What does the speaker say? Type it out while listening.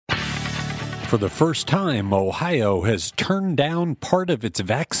For the first time, Ohio has turned down part of its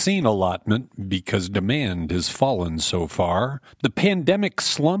vaccine allotment because demand has fallen so far. The pandemic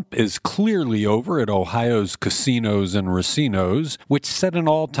slump is clearly over at Ohio's casinos and racinos, which set an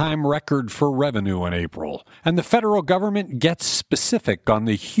all-time record for revenue in April. And the federal government gets specific on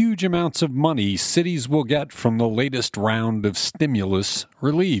the huge amounts of money cities will get from the latest round of stimulus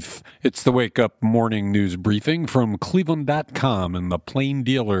relief. It's the Wake Up Morning News Briefing from Cleveland.com and the Plain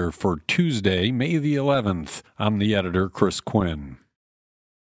Dealer for Tuesday, May the 11th. I'm the editor, Chris Quinn.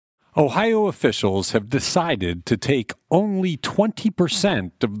 Ohio officials have decided to take only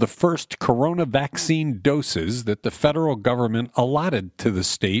 20% of the first corona vaccine doses that the federal government allotted to the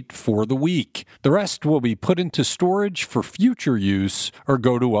state for the week. The rest will be put into storage for future use or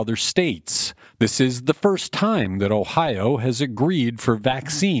go to other states. This is the first time that Ohio has agreed for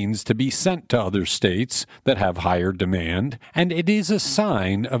vaccines to be sent to other states that have higher demand, and it is a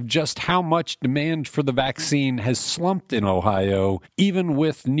sign of just how much demand for the vaccine has slumped in Ohio, even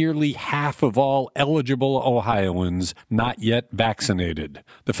with nearly half of all eligible Ohioans not yet vaccinated.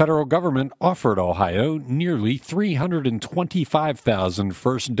 The federal government offered Ohio nearly 325,000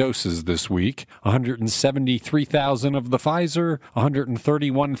 first doses this week, 173,000 of the Pfizer,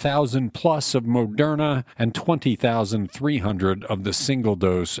 131,000 plus of Moderna, and 20,300 of the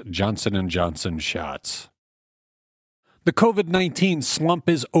single-dose Johnson & Johnson shots. The COVID-19 slump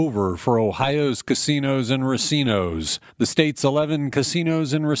is over for Ohio's casinos and racinos. The state's 11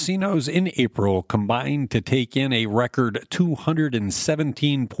 casinos and racinos in April combined to take in a record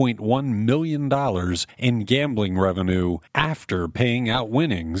 $217.1 million in gambling revenue after paying out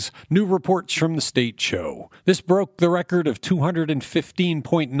winnings, new reports from the state show. This broke the record of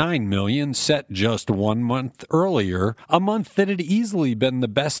 $215.9 million set just 1 month earlier, a month that had easily been the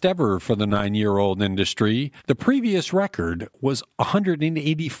best ever for the 9-year-old industry. The previous record was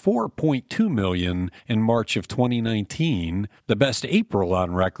 $184.2 million in March of 2019. The best April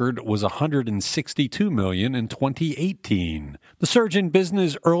on record was $162 million in 2018. The surge in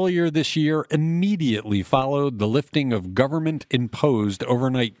business earlier this year immediately followed the lifting of government-imposed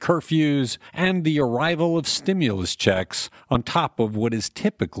overnight curfews and the arrival of stimulus checks on top of what is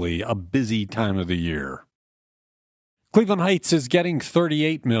typically a busy time of the year. Cleveland Heights is getting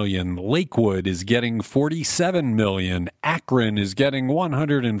 $38 million. Lakewood is getting $47 million. Akron is getting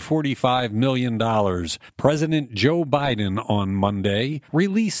 $145 million. President Joe Biden on Monday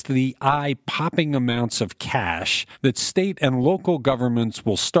released the eye-popping amounts of cash that state and local governments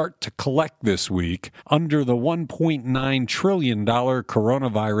will start to collect this week under the $1.9 trillion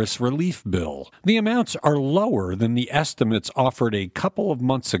coronavirus relief bill. The amounts are lower than the estimates offered a couple of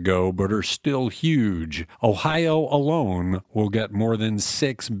months ago, but are still huge. Ohio alone will get more than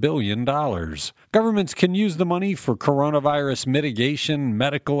 $6 billion. Governments can use the money for coronavirus mitigation,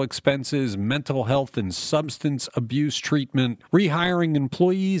 medical expenses, mental health and substance abuse treatment, rehiring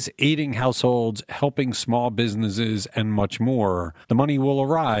employees, aiding households, helping small businesses, and much more. The money will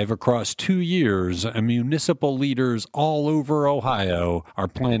arrive across 2 years, and municipal leaders all over Ohio are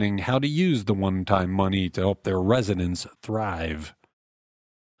planning how to use the one-time money to help their residents thrive.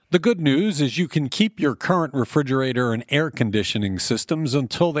 The good news is you can keep your current refrigerator and air conditioning systems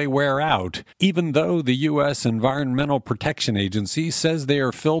until they wear out, even though the U.S. Environmental Protection Agency says they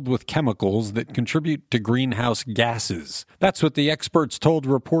are filled with chemicals that contribute to greenhouse gases. That's what the experts told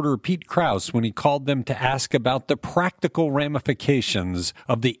reporter Pete Krause when he called them to ask about the practical ramifications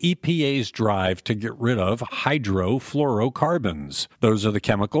of the EPA's drive to get rid of hydrofluorocarbons. Those are the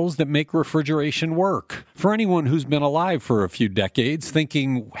chemicals that make refrigeration work. For anyone who's been alive for a few decades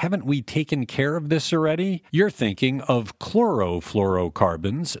thinking, haven't we taken care of this already? You're thinking of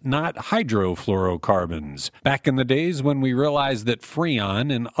chlorofluorocarbons, not hydrofluorocarbons. Back in the days when we realized that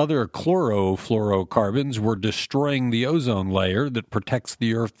Freon and other chlorofluorocarbons were destroying the ozone layer that protects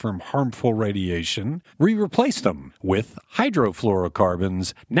the Earth from harmful radiation, we replaced them with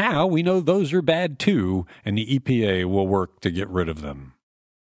hydrofluorocarbons. Now we know those are bad too, and the EPA will work to get rid of them.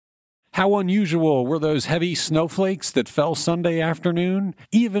 How unusual were those heavy snowflakes that fell Sunday afternoon?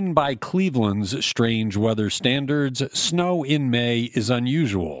 Even by Cleveland's strange weather standards, snow in May is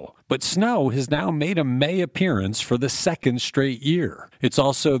unusual. But snow has now made a May appearance for the second straight year. It's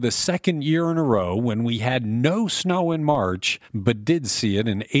also the second year in a row when we had no snow in March, but did see it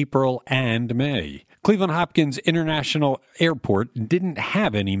in April and May. Cleveland Hopkins International Airport didn't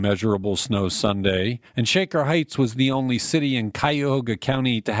have any measurable snow Sunday, and Shaker Heights was the only city in Cuyahoga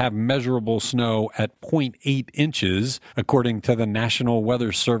County to have measurable snow at 0.8 inches, according to the National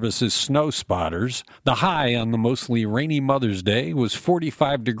Weather Service's snow spotters. The high on the mostly rainy Mother's Day was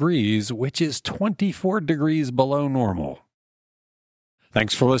 45 degrees, which is 24 degrees below normal.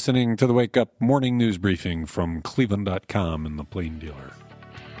 Thanks for listening to the Wake Up Morning News Briefing from Cleveland.com and the Plain Dealer.